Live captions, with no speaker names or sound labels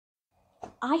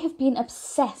I have been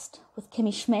obsessed with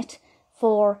Kimmy Schmidt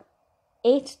for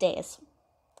 8 days.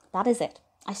 That is it.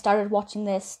 I started watching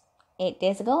this 8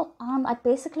 days ago, and I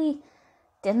basically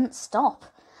didn't stop.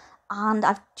 And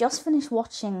I've just finished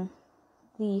watching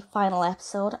the final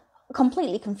episode,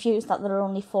 completely confused that there are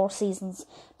only 4 seasons,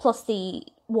 plus the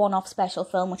one-off special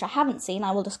film, which I haven't seen.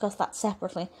 I will discuss that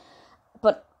separately.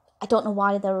 But I don't know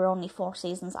why there are only 4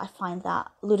 seasons. I find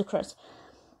that ludicrous.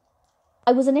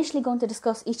 I was initially going to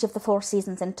discuss each of the 4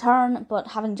 seasons in turn, but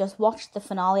having just watched the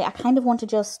finale, I kind of want to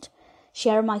just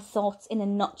share my thoughts in a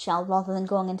nutshell rather than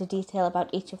going into detail about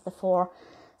each of the 4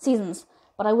 seasons.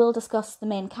 But I will discuss the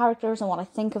main characters and what I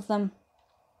think of them.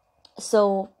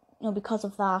 So, because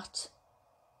of that,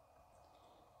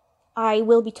 I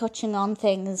will be touching on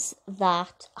things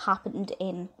that happened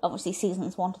in, obviously,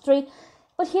 seasons 1 to 3.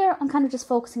 But here, I'm kind of just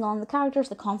focusing on the characters,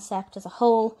 the concept as a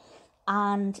whole,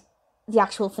 and the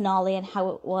actual finale and how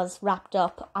it was wrapped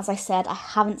up. As I said, I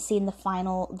haven't seen the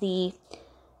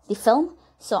film,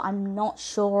 so I'm not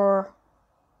sure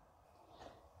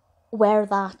where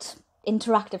that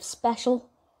interactive special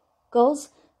goes.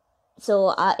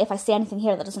 So if I say anything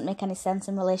here that doesn't make any sense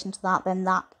in relation to that, then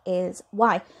that is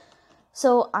why.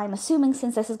 So I'm assuming,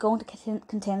 since this is going to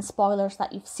contain spoilers,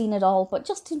 that you've seen it all. But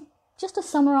just to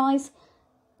summarise,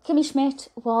 Kimmy Schmidt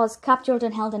was captured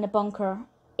and held in a bunker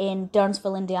in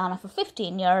Durnsville, Indiana for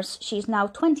 15 years. She's now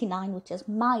 29, which is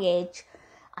my age.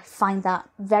 I find that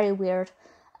very weird,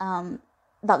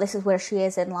 that this is where she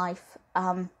is in life.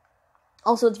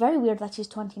 Also, it's very weird that she's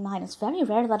 29. It's very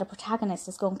rare that a protagonist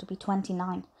is going to be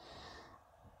 29.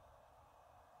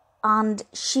 And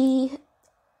she,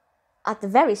 at the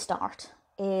very start,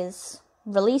 is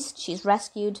released. She's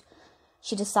rescued.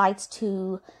 She decides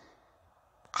to,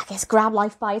 grab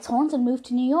life by its horns and move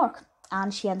to New York.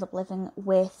 And she ends up living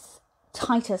with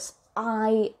Titus.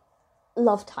 I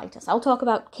love Titus. I'll talk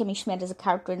about Kimmy Schmidt as a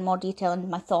character in more detail and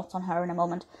my thoughts on her in a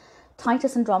moment.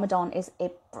 Titus Andromedon is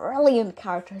a brilliant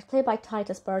character. He's played by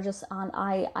Titus Burgess, and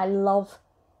I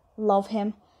love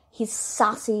him. He's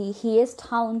sassy, he is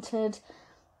talented,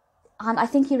 and I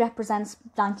think he represents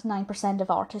 99%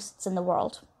 of artists in the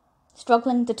world.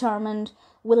 Struggling, determined,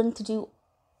 willing to do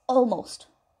almost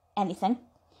anything,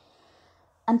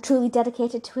 and truly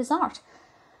dedicated to his art.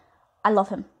 I love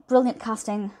him. Brilliant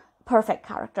casting, perfect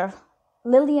character.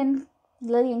 Lillian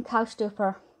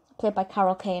Kaushtupper, played by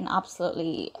Kane,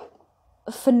 absolutely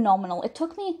phenomenal. It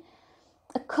took me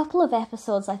a couple of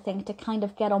episodes, I think, to kind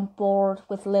of get on board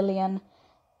with Lillian.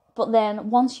 But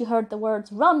then once you heard the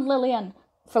words, "Run, Lillian,"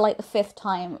 for like the 5th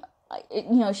time,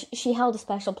 she held a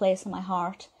special place in my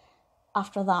heart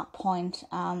after that point.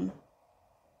 And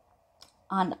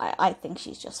I think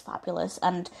she's just fabulous.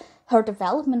 And her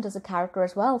development as a character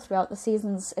as well throughout the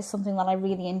seasons is something that I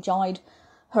really enjoyed.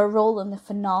 Her role in the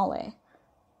finale,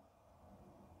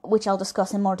 which I'll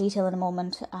discuss in more detail in a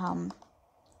moment,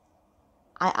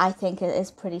 I think it is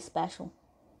pretty special.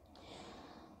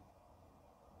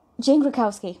 Jane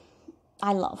Krakowski,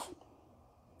 I love.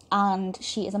 And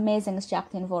she is amazing as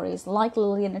Jacqueline Voorhees. Like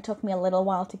Lillian, it took me a little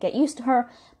while to get used to her,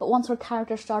 but once her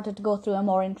character started to go through a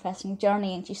more interesting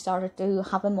journey and she started to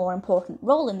have a more important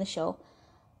role in the show,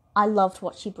 I loved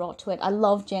what she brought to it. I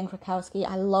love Jane Krakowski.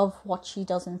 I love what she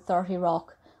does in 30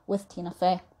 Rock with Tina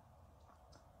Fey.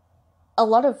 A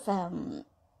lot of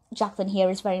Jacqueline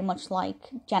here is very much like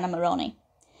Jenna Maroney.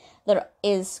 There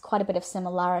is quite a bit of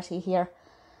similarity here,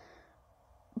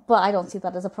 but I don't see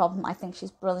that as a problem. I think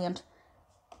she's brilliant.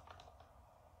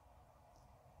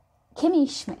 Kimmy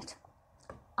Schmidt.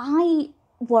 I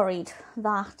worried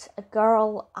that a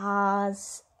girl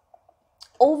as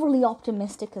overly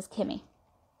optimistic as Kimmy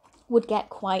would get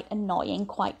quite annoying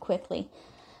quite quickly.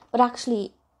 But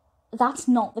actually, that's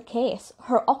not the case.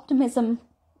 Her optimism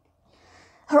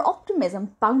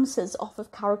bounces off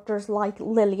of characters like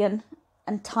Lillian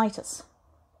and Titus.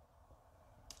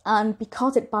 And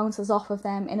because it bounces off of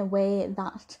them in a way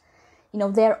that,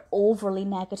 they're overly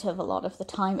negative a lot of the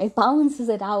time, it balances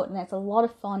it out, and it's a lot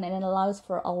of fun, and it allows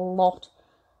for a lot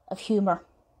of humour.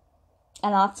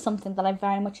 And that's something that I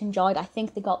very much enjoyed. I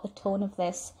think they got the tone of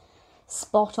this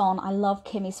spot on. I love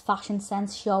Kimmy's fashion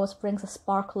sense. She always brings a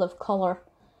sparkle of colour.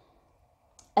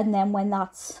 And then when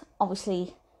that's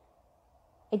obviously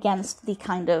against the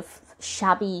kind of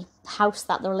shabby house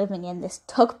that they're living in, this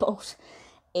tugboat,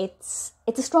 it's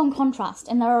a strong contrast.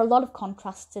 And there are a lot of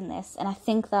contrasts in this. And I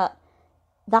think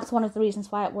that's one of the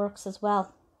reasons why it works as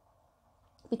well.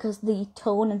 Because the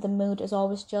tone and the mood is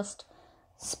always just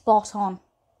spot on.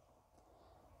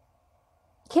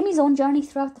 Kimmy's own journey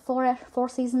throughout the four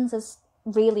seasons is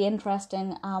really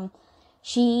interesting. I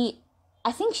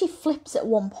think she flips at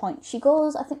one point. She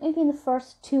goes, I think maybe in the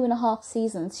first 2.5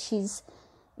 seasons, she's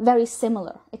very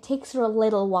similar. It takes her a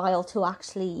little while to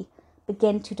actually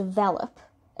begin to develop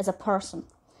as a person.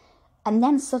 And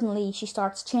then suddenly she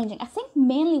starts changing. I think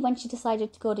mainly when she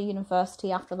decided to go to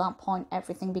university. After that point,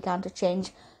 everything began to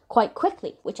change quite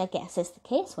quickly, which I guess is the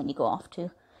case when you go off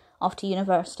to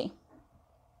university.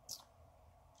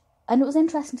 And it was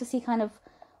interesting to see kind of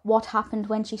what happened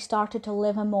when she started to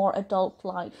live a more adult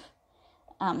life.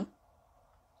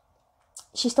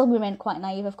 She still remained quite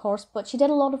naive, of course, but she did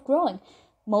a lot of growing.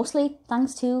 Mostly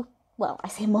thanks to, well, I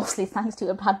say mostly thanks to,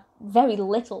 it had very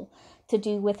little to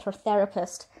do with her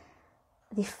therapist,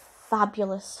 the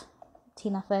fabulous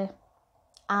Tina Fey.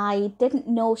 I didn't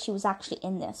know she was actually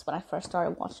in this when I first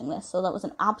started watching this, so that was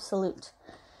an absolute,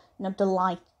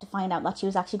 delight to find out that she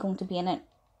was actually going to be in it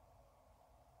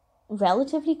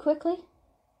relatively quickly.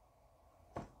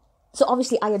 So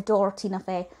obviously I adore Tina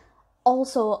Fey.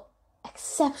 Also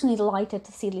exceptionally delighted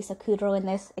to see Lisa Kudrow in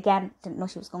this. Again, didn't know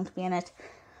she was going to be in it.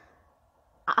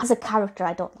 As a character,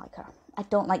 I don't like her. I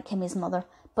don't like Kimmy's mother,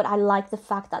 but I like the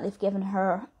fact that they've given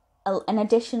her an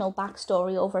additional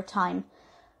backstory over time.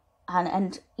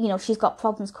 And she's got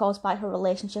problems caused by her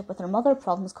relationship with her mother,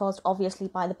 problems caused obviously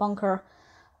by the bunker.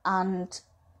 And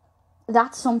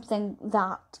that's something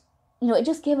that, it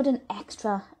just gave it an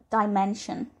extra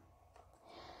dimension.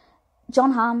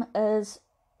 John Hamm as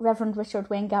Reverend Richard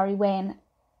Wayne Gary Wayne.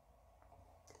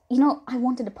 I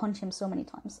wanted to punch him so many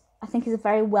times. I think he's a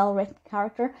very well-written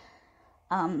character.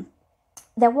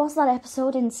 There was that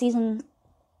episode in season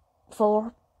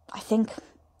 4, I think,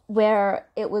 where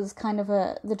it was kind of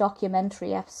the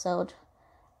documentary episode.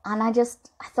 And I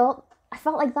felt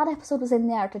like that episode was in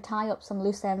there to tie up some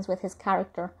loose ends with his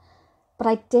character. But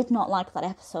I did not like that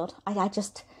episode. I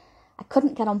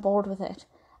couldn't get on board with it.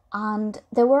 And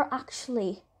there were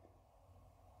actually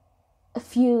a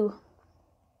few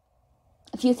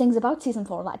things about season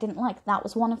 4 that I didn't like. That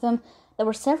was one of them. There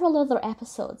were several other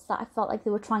episodes that I felt like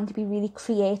they were trying to be really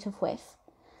creative with.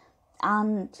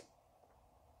 And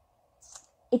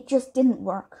it just didn't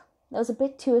work. There was a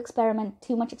bit too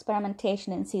much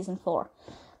experimentation in season 4.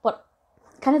 But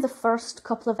kind of the first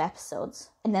couple of episodes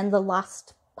and then the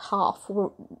last half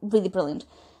were really brilliant.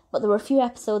 But there were a few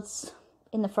episodes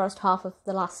in the first half of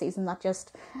the last season that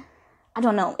just, I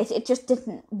don't know, it just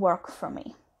didn't work for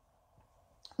me.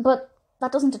 But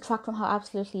that doesn't detract from how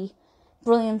absolutely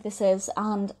brilliant this is.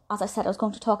 And as I said, I was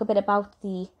going to talk a bit about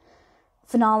the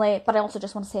finale, but I also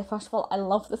just want to say, first of all, I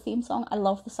love the theme song. I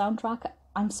love the soundtrack.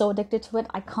 I'm so addicted to it.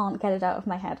 I can't get it out of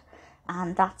my head.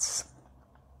 And that's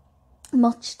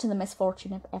much to the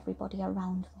misfortune of everybody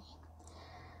around me.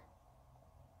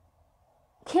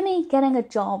 Kimmy getting a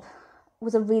job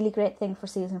was a really great thing for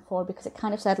season 4 because it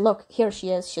kind of said, look, here she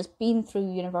is. She's been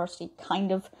through university,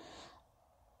 kind of.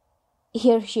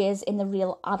 Here she is in the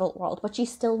real adult world, but she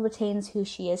still retains who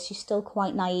she is. She's still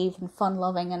quite naive and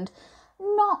fun-loving and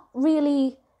not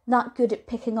really that good at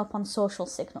picking up on social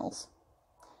signals.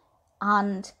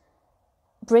 And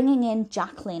bringing in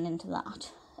Jacqueline into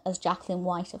that, as Jacqueline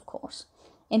White, of course,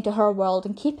 into her world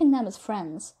and keeping them as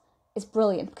friends is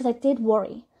brilliant, because I did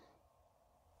worry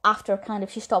after kind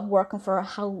of she stopped working for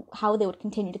her how they would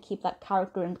continue to keep that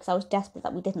character in, because I was desperate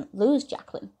that we didn't lose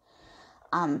Jacqueline.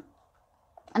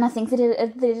 And I think they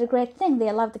did a great thing. They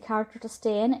allowed the character to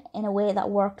stay in a way that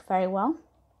worked very well.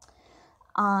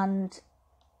 And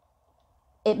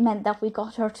it meant that we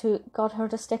got her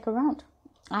to stick around.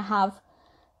 I have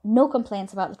no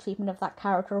complaints about the treatment of that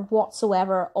character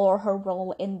whatsoever, or her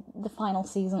role in the final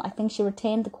season. I think she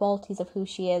retained the qualities of who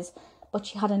she is, but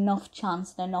she had enough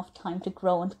chance and enough time to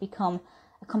grow and to become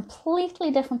a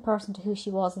completely different person to who she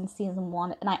was in season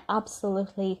 1, and I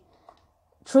absolutely,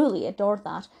 truly adored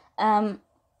that.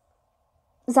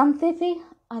 Xanthippe,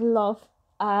 I love.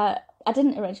 I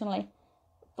didn't originally,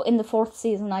 but in the 4th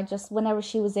season, whenever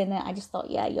she was in it, I just thought,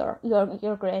 yeah, you're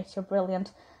great, you're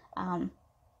brilliant.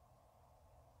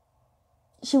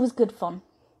 She was good fun,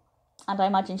 and I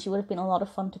imagine she would have been a lot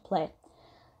of fun to play.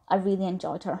 I really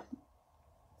enjoyed her.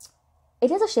 It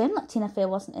is a shame that Tina Fey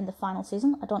wasn't in the final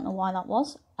season. I don't know why that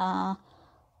was. I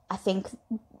think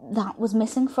that was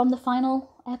missing from the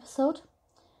final episode.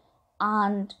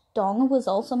 And Dong was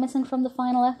also missing from the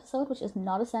final episode, which is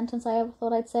not a sentence I ever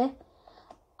thought I'd say.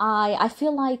 I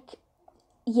feel like,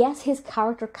 yes, his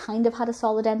character kind of had a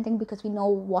solid ending because we know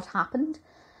what happened.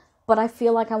 But I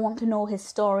feel like I want to know his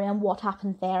story and what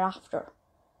happened thereafter.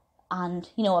 And,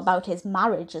 about his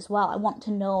marriage as well. I want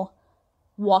to know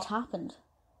what happened.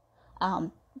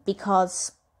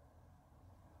 Because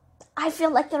I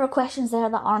feel like there are questions there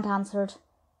that aren't answered.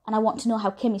 And I want to know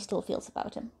how Kimmy still feels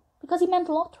about him. Because he meant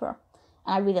a lot to her.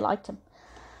 And I really liked him.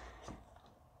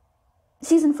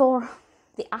 Season 4,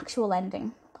 the actual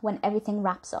ending. when everything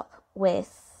wraps up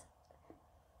with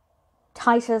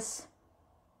Titus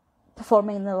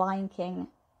performing in The Lion King,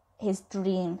 his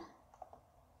dream.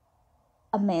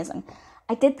 Amazing.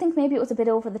 I did think maybe it was a bit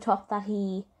over the top that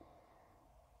he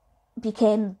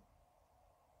became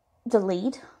the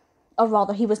lead, or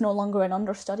rather he was no longer an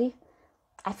understudy.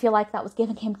 I feel like that was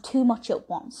giving him too much at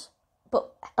once.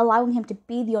 But allowing him to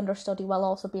be the understudy while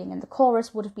also being in the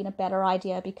chorus would have been a better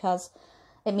idea, because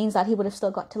it means that he would have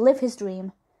still got to live his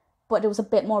dream, but it was a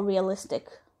bit more realistic.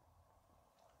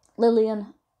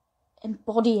 Lillian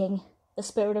embodying the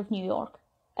spirit of New York.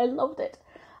 I loved it.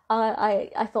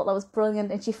 I thought that was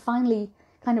brilliant, and she finally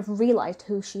kind of realised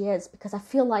who she is, because I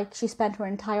feel like she spent her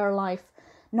entire life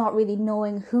not really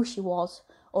knowing who she was,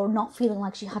 or not feeling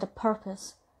like she had a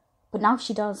purpose. But now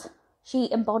she does. She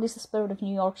embodies the spirit of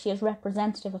New York. She is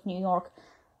representative of New York,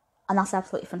 and that's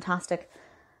absolutely fantastic.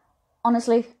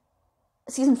 Honestly,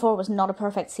 season 4 was not a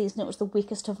perfect season. It was the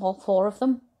weakest of all 4 of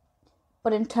them.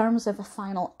 But in terms of a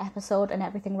final episode and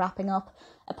everything wrapping up,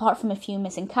 apart from a few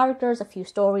missing characters, a few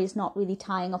stories not really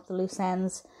tying up the loose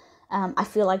ends, I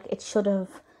feel like it should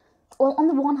have... Well, on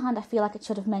the one hand, I feel like it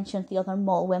should have mentioned the other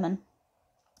mole women,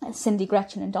 Cyndee,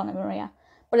 Gretchen and Donna Maria.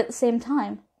 But at the same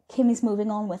time, Kimmy's moving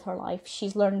on with her life.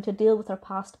 She's learning to deal with her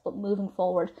past, but moving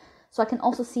forward. So I can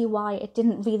also see why it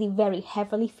didn't really very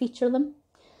heavily feature them.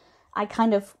 It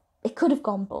could have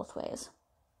gone both ways.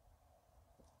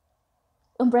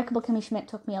 Unbreakable Kimmy Schmidt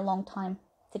took me a long time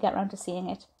to get around to seeing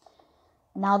it.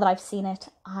 Now that I've seen it,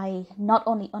 I not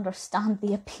only understand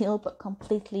the appeal, but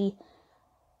completely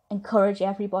encourage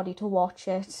everybody to watch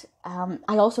it. I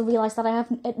also realised that I have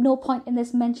at no point in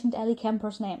this mentioned Ellie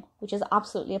Kemper's name, which is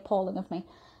absolutely appalling of me.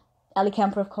 Ellie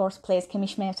Kemper, of course, plays Kimmy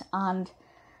Schmidt, and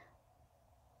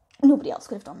nobody else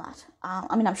could have done that.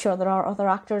 I'm sure there are other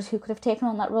actors who could have taken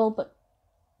on that role, but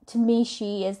to me,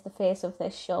 she is the face of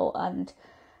this show, and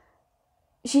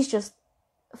she's just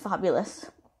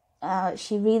fabulous.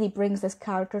 She really brings this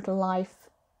character to life.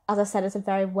 As I said, it's a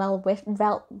very well-written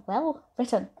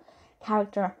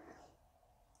character,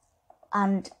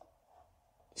 and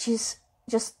she's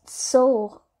just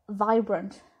so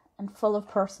vibrant and full of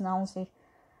personality.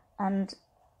 And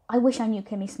I wish I knew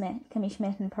Kimmy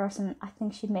Schmidt in person. I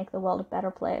think she'd make the world a better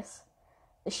place.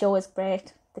 The show is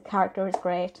great. The character is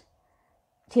great.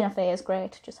 Tina Fey is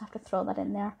great. Just have to throw that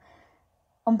in there.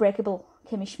 Unbreakable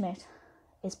Kimmy Schmidt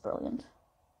is brilliant.